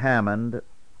Hammond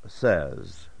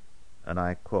says, and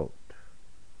I quote,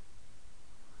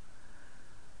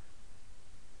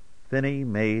 Finney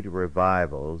made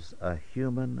revivals a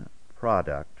human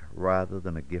product rather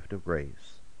than a gift of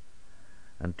grace,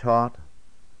 and taught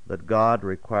that God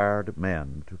required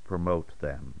men to promote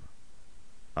them.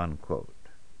 Unquote.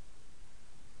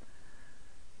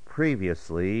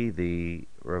 Previously, the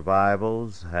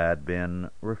revivals had been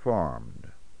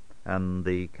reformed, and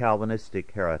the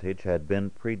Calvinistic heritage had been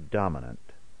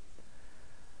predominant.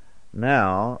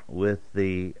 Now, with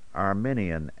the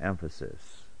Arminian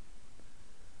emphasis,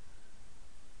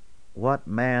 what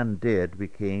man did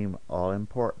became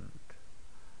all-important.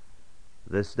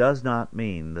 This does not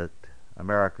mean that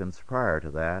Americans prior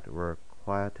to that were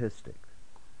quietistic.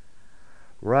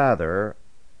 Rather,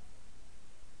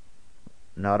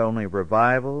 not only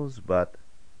revivals, but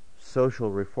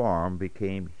social reform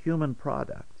became human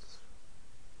products.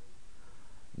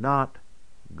 Not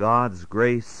God's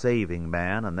grace saving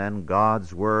man and then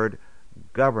God's word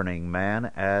governing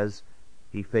man as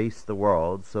he faced the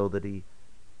world, so that he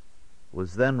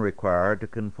was then required to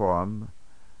conform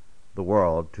the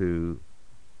world to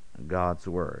God's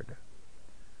word.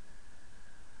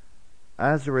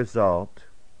 As a result,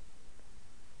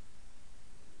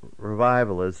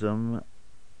 revivalism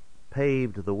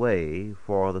paved the way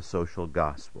for the social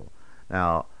gospel.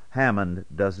 Now, Hammond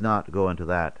does not go into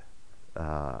that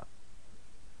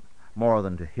more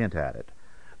than to hint at it.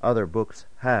 Other books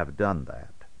have done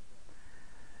that.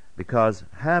 Because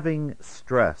having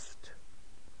stressed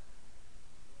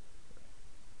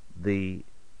the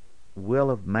will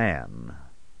of man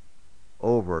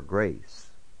over grace,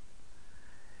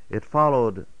 it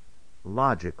followed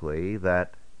logically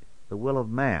that the will of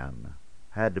man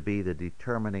had to be the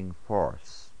determining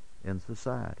force in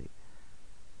society.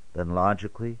 Then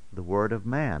logically, the word of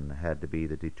man had to be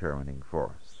the determining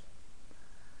force.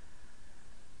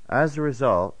 As a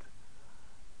result,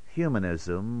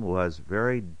 humanism was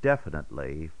very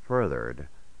definitely furthered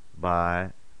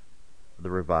by the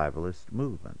revivalist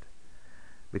movement,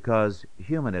 because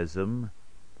humanism,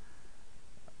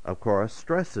 of course,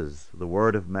 stresses the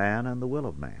word of man and the will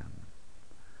of man.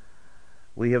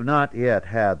 We have not yet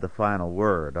had the final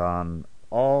word on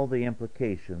all the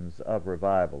implications of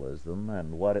revivalism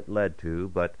and what it led to,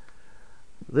 but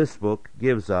this book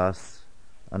gives us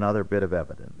another bit of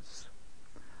evidence.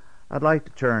 I'd like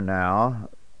to turn now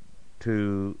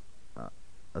to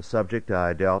a subject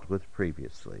I dealt with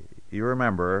previously. You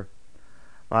remember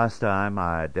last time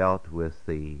I dealt with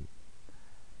the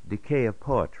decay of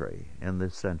poetry in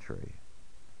this century.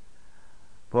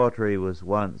 Poetry was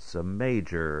once a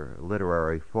major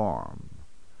literary form,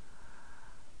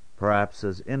 perhaps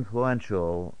as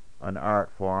influential an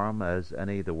art form as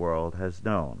any the world has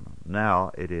known.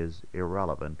 Now it is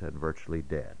irrelevant and virtually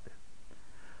dead.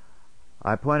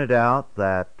 I pointed out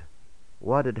that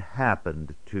what had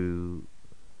happened to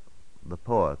the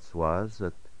poets was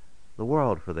that the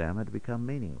world for them had become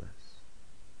meaningless.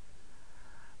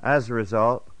 As a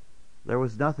result, there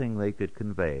was nothing they could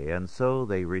convey, and so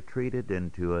they retreated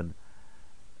into an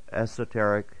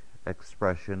esoteric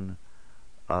expression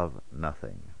of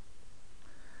nothing.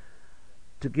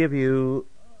 To give you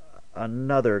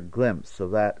another glimpse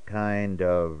of that kind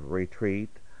of retreat,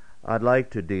 I'd like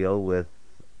to deal with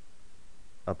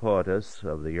a poetess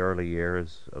of the early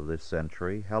years of this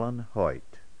century, Helen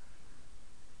Hoyt.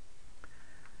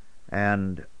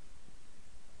 And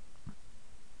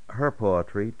her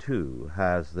poetry, too,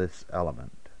 has this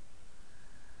element.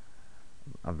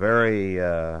 A very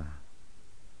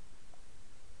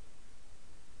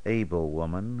able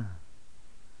woman,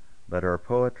 but her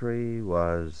poetry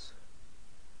was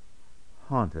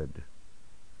haunted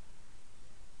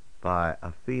by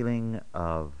a feeling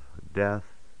of death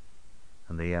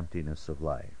and the emptiness of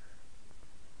life.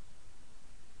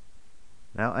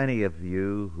 Now, any of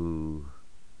you who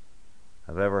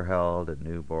have ever held a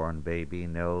newborn baby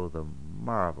know the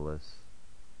marvelous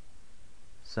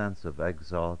sense of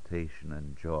exaltation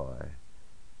and joy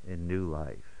in new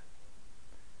life.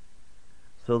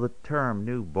 So the term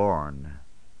newborn,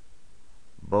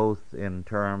 both in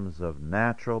terms of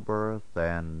natural birth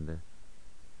and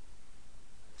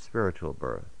spiritual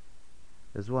birth,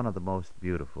 is one of the most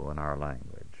beautiful in our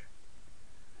language.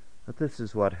 But this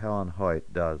is what Helen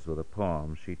Hoyt does with a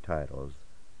poem she titles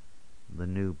The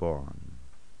Newborn.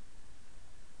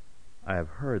 I have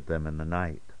heard them in the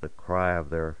night, the cry of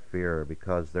their fear,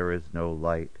 because there is no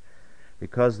light.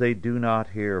 because they do not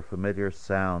hear familiar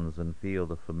sounds and feel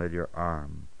the familiar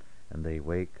arm, and they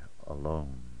wake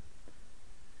alone.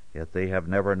 Yet they have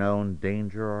never known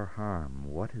danger or harm.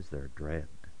 What is their dread?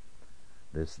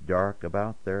 This dark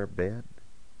about their bed?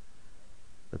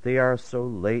 That they are so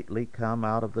lately come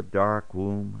out of the dark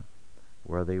womb,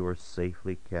 where they were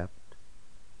safely kept?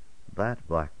 That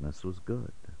blackness was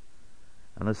good,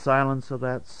 and the silence of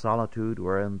that solitude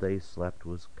wherein they slept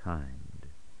was kind.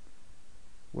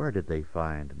 Where did they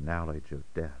find knowledge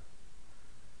of death,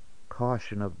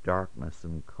 caution of darkness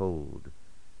and cold,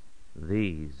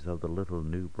 these of the little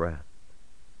new breath?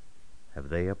 Have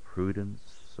they a prudence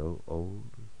so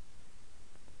old?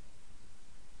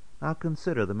 Now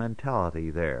consider the mentality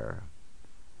there.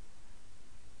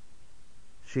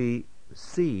 She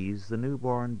sees the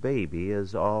newborn baby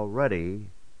as already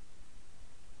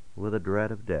with a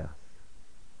dread of death.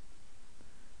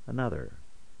 Another,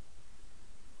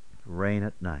 rain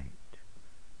at night.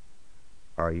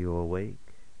 Are you awake?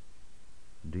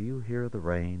 Do you hear the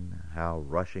rain, how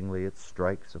rushingly it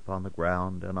strikes upon the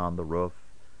ground and on the roof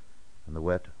and the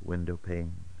wet window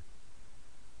pane?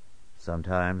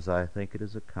 Sometimes I think it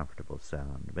is a comfortable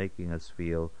sound, making us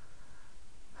feel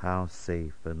how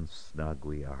safe and snug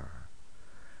we are,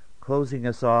 closing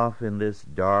us off in this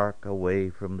dark away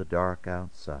from the dark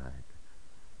outside.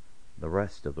 The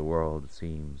rest of the world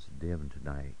seems dim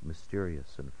tonight,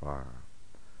 mysterious and far.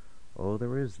 Oh,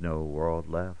 there is no world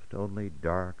left, only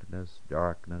darkness,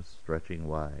 darkness stretching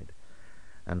wide,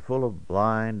 and full of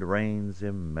blind rain's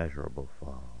immeasurable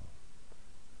fall.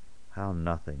 How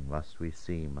nothing must we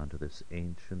seem unto this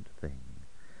ancient thing,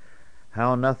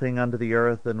 how nothing unto the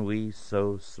earth, and we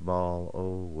so small.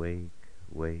 Oh, wake,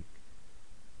 wake!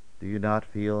 Do you not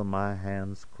feel my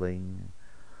hands cling?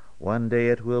 One day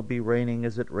it will be raining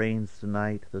as it rains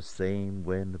tonight, the same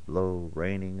wind blow,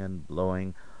 raining and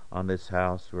blowing on this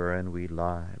house wherein we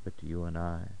lie, but you and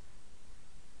I,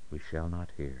 we shall not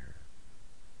hear,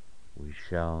 we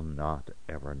shall not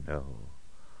ever know.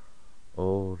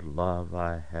 Oh, love,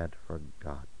 I had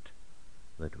forgot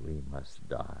that we must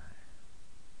die.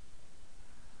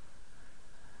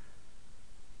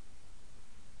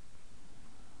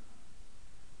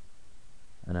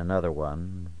 And another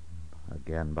one,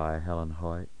 again by Helen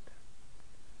Hoyt.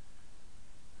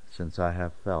 Since I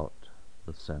have felt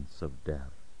the sense of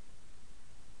death.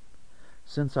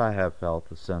 Since I have felt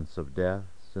the sense of death,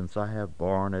 since I have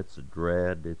borne its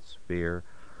dread, its fear,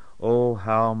 oh,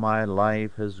 how my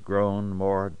life has grown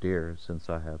more dear since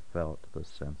I have felt the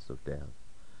sense of death.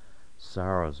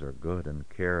 Sorrows are good and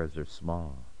cares are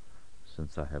small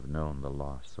since I have known the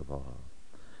loss of all.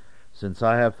 Since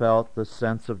I have felt the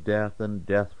sense of death and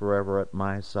death forever at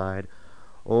my side,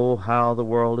 oh, how the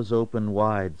world is opened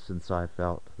wide since I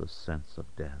felt the sense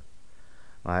of death.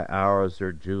 My hours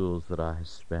are jewels that I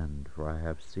spend, for I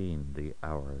have seen the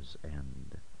hour's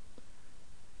end.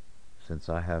 Since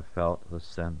I have felt the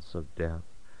sense of death,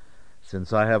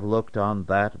 since I have looked on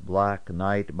that black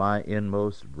night, my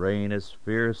inmost brain is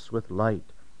fierce with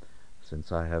light,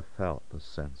 since I have felt the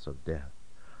sense of death.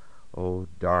 O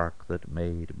dark that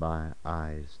made my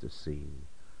eyes to see,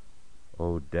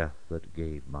 O death that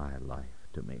gave my life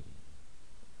to me.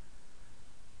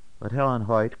 But Helen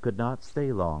Hoyt could not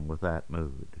stay long with that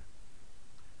mood.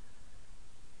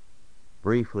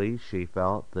 Briefly she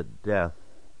felt that death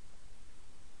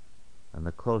and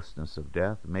the closeness of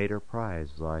death made her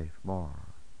prize life more.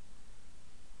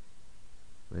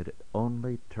 It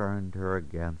only turned her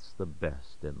against the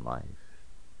best in life,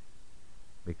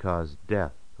 because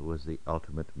death was the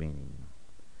ultimate meaning.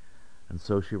 And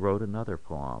so she wrote another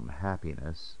poem,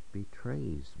 Happiness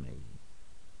Betrays Me.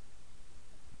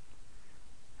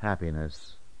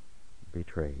 Happiness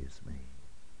betrays me.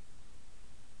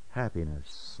 Happiness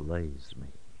slays me.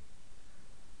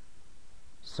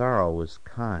 Sorrow was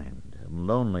kind, and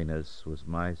loneliness was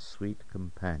my sweet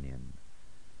companion.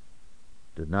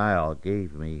 Denial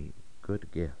gave me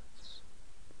good gifts.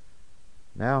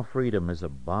 Now freedom is a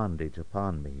bondage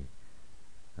upon me,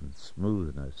 and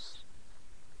smoothness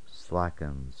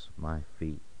slackens my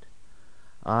feet.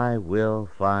 I will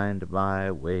find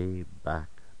my way back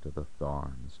to the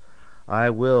thorns. I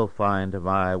will find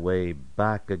my way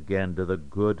back again to the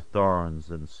good thorns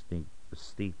and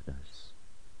steepness.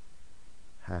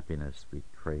 Happiness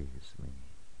betrays me.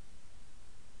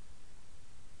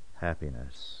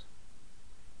 Happiness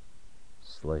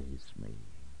slays me.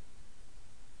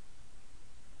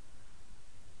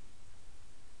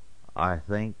 I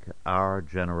think our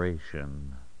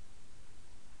generation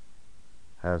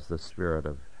has the spirit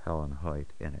of Helen Hoyt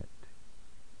in it.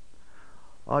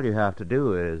 All you have to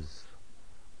do is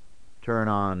turn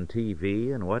on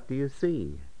TV, and what do you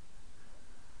see?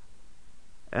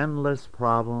 endless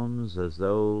problems, as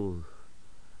though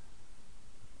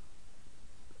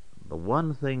the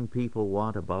one thing people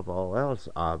want above all else,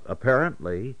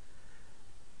 apparently,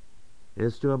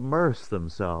 is to immerse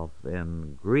themselves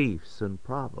in griefs and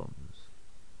problems.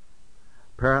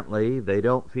 Apparently, they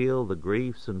don't feel the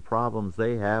griefs and problems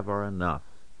they have are enough.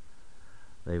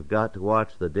 They've got to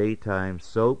watch the daytime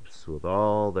soaps with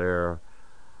all their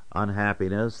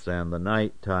unhappiness and the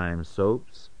nighttime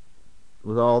soaps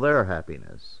with all their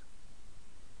happiness.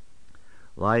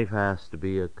 Life has to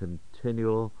be a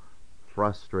continual,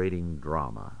 frustrating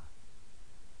drama.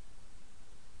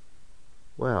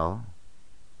 Well,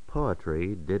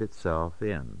 poetry did itself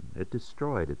in. It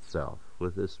destroyed itself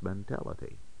with this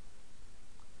mentality.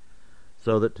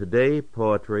 So that today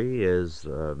poetry is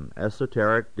an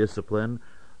esoteric discipline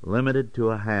limited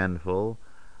to a handful,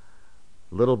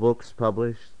 little books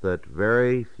published that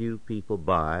very few people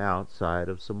buy outside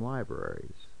of some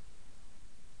libraries.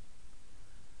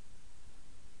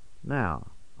 Now,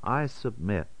 I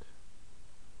submit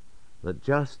that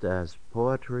just as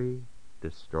poetry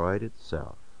destroyed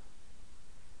itself,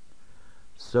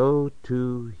 so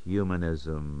too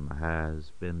humanism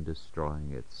has been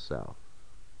destroying itself.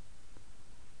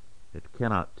 It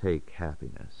cannot take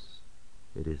happiness.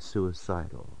 It is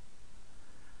suicidal.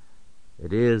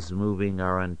 It is moving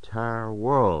our entire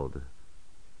world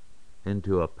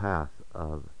into a path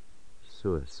of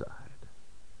suicide,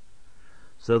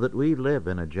 so that we live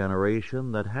in a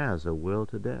generation that has a will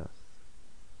to death,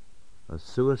 a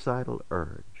suicidal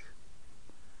urge.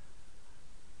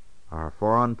 Our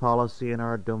foreign policy and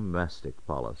our domestic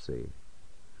policy,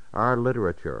 our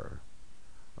literature,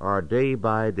 our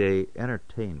day-by-day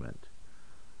entertainment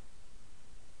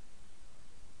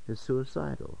is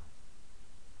suicidal.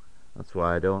 That's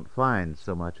why I don't find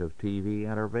so much of TV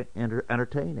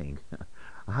entertaining.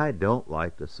 I don't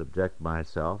like to subject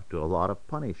myself to a lot of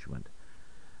punishment.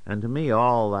 And to me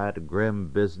all that grim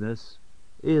business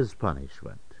is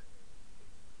punishment.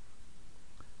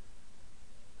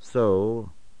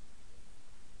 So,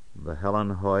 the Helen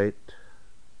Hoyt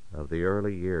of the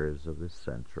early years of this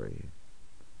century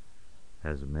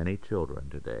has many children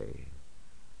today,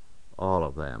 all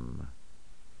of them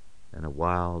in a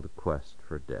wild quest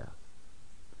for death.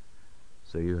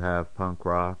 So you have punk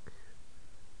rock,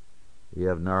 you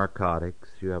have narcotics,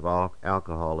 you have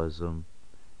alcoholism,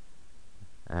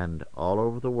 and all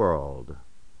over the world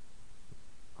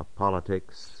a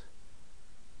politics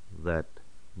that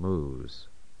moves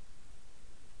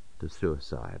to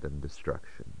suicide and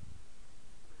destruction.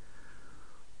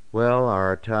 Well,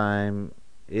 our time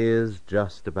is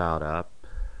just about up,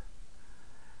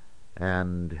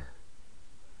 and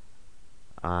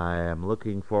I am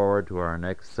looking forward to our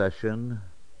next session.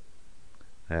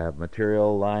 I have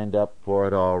material lined up for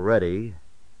it already,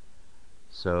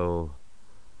 so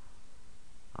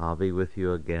I'll be with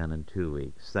you again in 2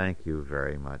 weeks. Thank you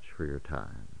very much for your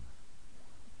time.